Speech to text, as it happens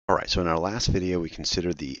Alright, so in our last video we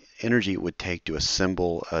considered the energy it would take to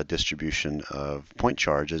assemble a distribution of point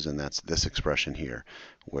charges, and that's this expression here,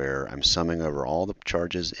 where I'm summing over all the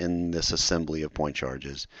charges in this assembly of point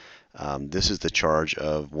charges. This is the charge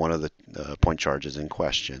of one of the point charges in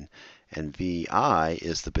question, and VI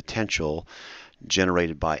is the potential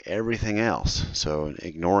generated by everything else. So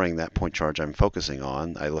ignoring that point charge I'm focusing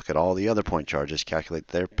on, I look at all the other point charges, calculate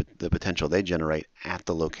the potential they generate at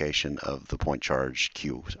the location of the point charge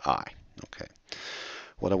QI. Okay.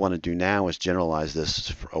 What I want to do now is generalize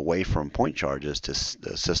this away from point charges to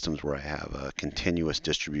systems where I have a continuous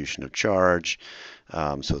distribution of charge.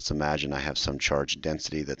 So let's imagine I have some charge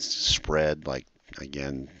density that's spread, like,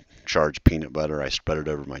 again, charged peanut butter. I spread it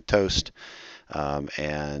over my toast.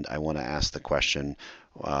 And I want to ask the question,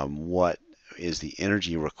 what is the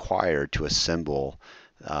energy required to assemble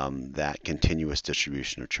that continuous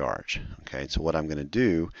distribution of charge? Okay, so what I'm going to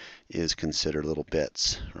do is consider little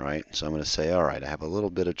bits, right? So I'm going to say, all right, I have a little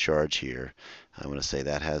bit of charge here. I'm going to say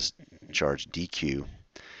that has charge dq,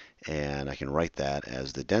 and I can write that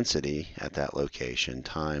as the density at that location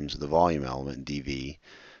times the volume element dv.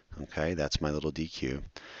 Okay, that's my little dq.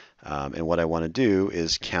 And what I want to do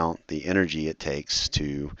is count the energy it takes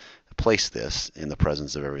to place this in the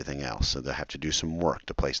presence of everything else. So they have to do some work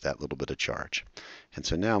to place that little bit of charge. And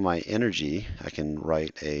so now my energy, I can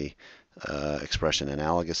write a expression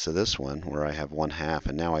analogous to this one, where I have 1/2,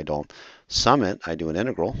 and now I don't sum it, I do an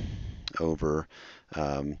integral over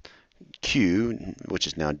Q, which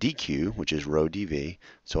is now dq, which is rho dv.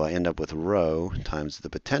 So I end up with rho times the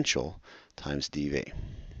potential times dv.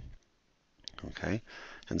 Okay,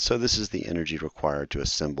 and so this is the energy required to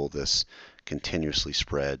assemble this continuously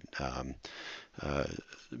spread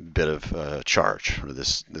bit of charge, or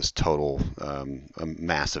this total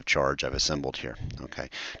massive charge I've assembled here. Okay,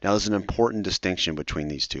 now there's an important distinction between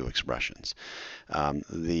these two expressions.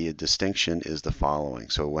 The distinction is the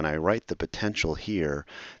following. So when I write the potential here,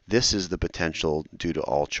 this is the potential due to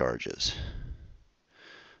all charges.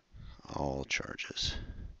 All charges.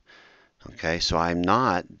 Okay, so I'm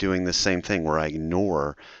not doing the same thing where I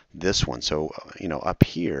ignore this one. So, up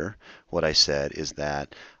here, what I said is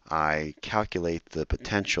that I calculate the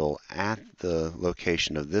potential at the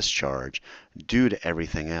location of this charge due to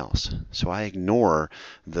everything else. So I ignore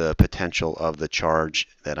the potential of the charge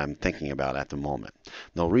that I'm thinking about at the moment.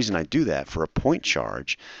 Now, the reason I do that, for a point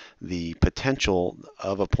charge, the potential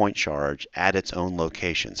of a point charge at its own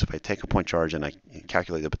location. So if I take a point charge and I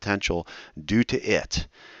calculate the potential due to it,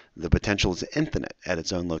 the potential is infinite at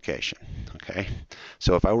its own location. Okay,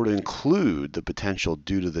 so if I were to include the potential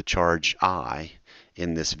due to the charge I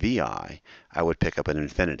in this VI, I would pick up an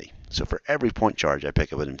infinity. So for every point charge, I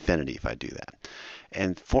pick up an infinity if I do that.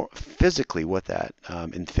 And for physically, what that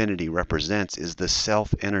infinity represents is the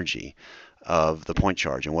self-energy of the point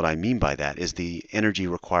charge. And what I mean by that is the energy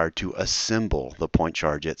required to assemble the point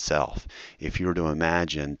charge itself. If you were to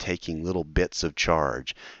imagine taking little bits of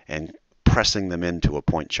charge and pressing them into a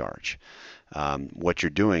point charge. What you're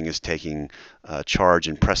doing is taking a charge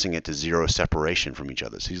and pressing it to zero separation from each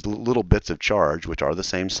other. So these little bits of charge, which are the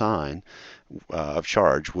same sign of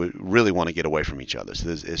charge, would really want to get away from each other.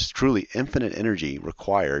 So there's truly infinite energy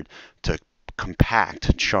required to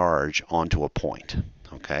compact charge onto a point.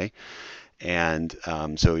 Okay? And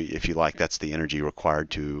so if you like, that's the energy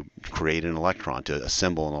required to create an electron, to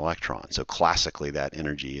assemble an electron. So classically, that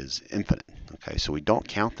energy is infinite. Okay, so we don't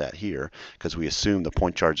count that here because we assume the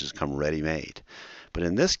point charges come ready-made. But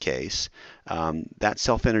in this case, that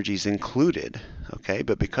self-energy is included. Okay,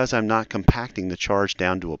 but because I'm not compacting the charge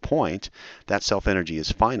down to a point, that self-energy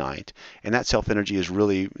is finite, and that self-energy is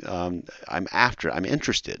really, I'm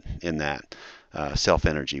interested in that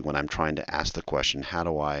self-energy when I'm trying to ask the question, how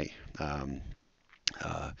do I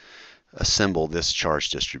assemble this charge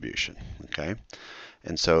distribution? Okay,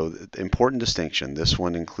 and so the important distinction, this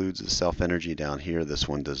one includes the self-energy down here, this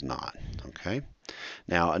one does not. Okay,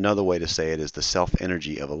 now another way to say it is the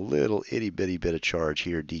self-energy of a little itty-bitty bit of charge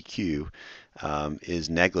here, dq, is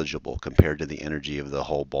negligible compared to the energy of the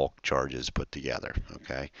whole bulk charges put together.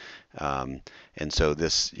 Okay, and so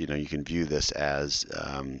this, you can view this as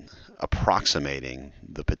approximating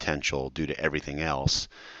the potential due to everything else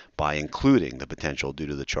by including the potential due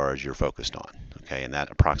to the charge you're focused on. Okay, and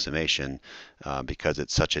that approximation, because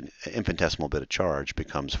it's such an infinitesimal bit of charge,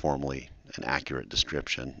 becomes formally an accurate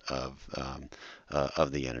description of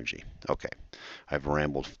the energy. Okay, I've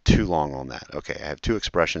rambled too long on that. Okay, I have two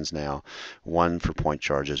expressions now, one for point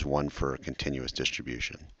charges, one for continuous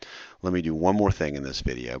distribution. Let me do one more thing in this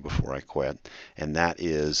video before I quit, and that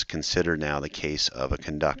is consider now the case of a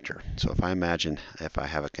conductor. So if I imagine if I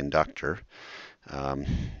have a conductor, Um,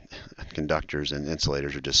 conductors and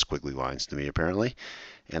insulators are just squiggly lines to me apparently.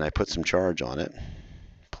 And I put some charge on it,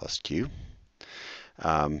 plus Q.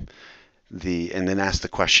 And then ask the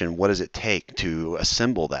question, what does it take to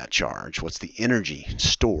assemble that charge? What's the energy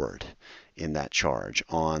stored in that charge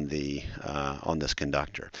on this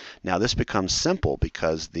conductor? Now this becomes simple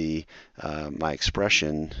because my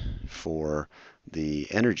expression for the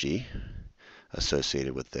energy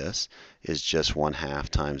associated with this is just 1/2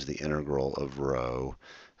 times the integral of rho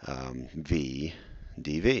V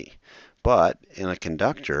dV. But in a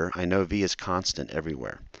conductor, I know V is constant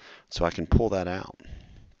everywhere, so I can pull that out.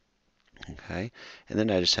 Okay, and then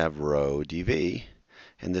I just have rho dV,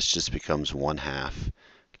 and this just becomes 1/2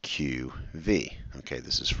 QV. Okay,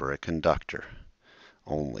 this is for a conductor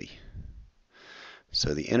only.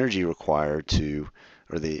 So the energy required to,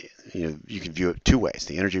 you can view it two ways.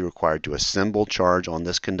 The energy required to assemble charge on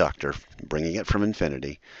this conductor, bringing it from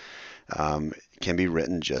infinity, can be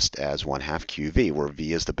written just as 1/2 QV, where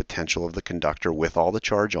V is the potential of the conductor with all the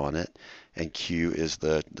charge on it, and Q is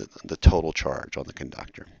the total charge on the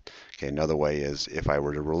conductor. Okay, another way is if I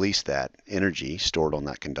were to release that energy stored on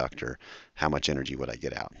that conductor, how much energy would I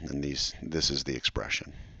get out? And this is the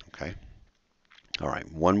expression. Okay. All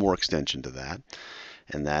right, one more extension to that,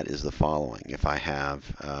 and that is the following. If I have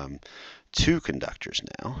two conductors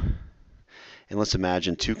now, and let's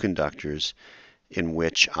imagine two conductors in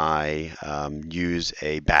which I use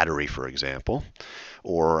a battery, for example,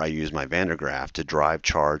 or I use my Van der Graaf to drive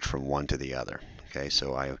charge from one to the other. Okay,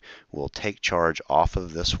 so I will take charge off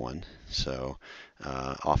of this one,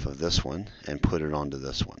 off of this one, and put it onto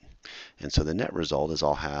this one. And so the net result is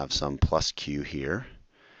I'll have some plus Q here,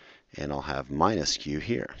 and I'll have minus Q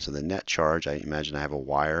here. So the net charge, I imagine I have a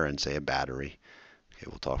wire and say a battery. Okay,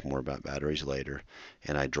 we'll talk more about batteries later.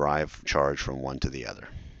 And I drive charge from one to the other.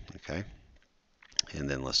 Okay, and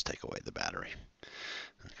then let's take away the battery.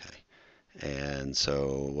 Okay. And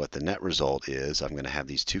so what the net result is, I'm going to have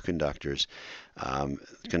these two conductors.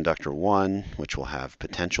 Conductor 1, which will have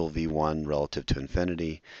potential V1 relative to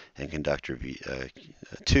infinity, and conductor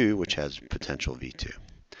 2, which has potential V2.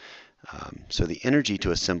 So the energy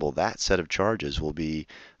to assemble that set of charges will be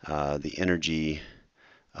the energy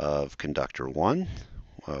of conductor 1,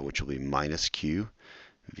 which will be minus Q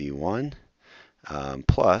V1,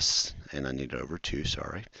 plus, and I need it over 2,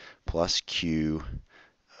 sorry, plus Q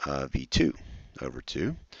V2 over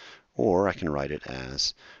 2, or I can write it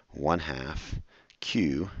as 1/2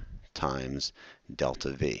 Q times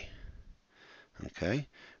delta V, okay,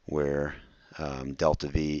 where delta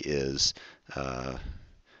V is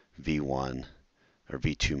V1, or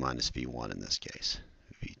V2 minus V1 in this case,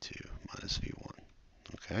 V2 minus V1,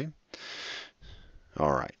 okay?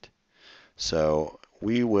 All right, so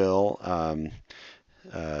we will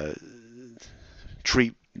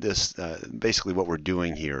treat this, basically what we're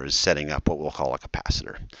doing here is setting up what we'll call a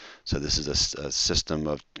capacitor. So this is a system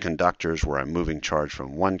of conductors where I'm moving charge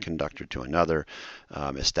from one conductor to another,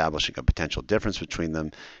 establishing a potential difference between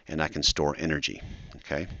them, and I can store energy,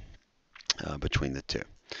 okay, between the two.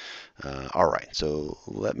 All right, so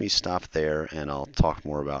let me stop there, and I'll talk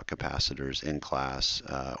more about capacitors in class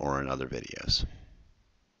or in other videos.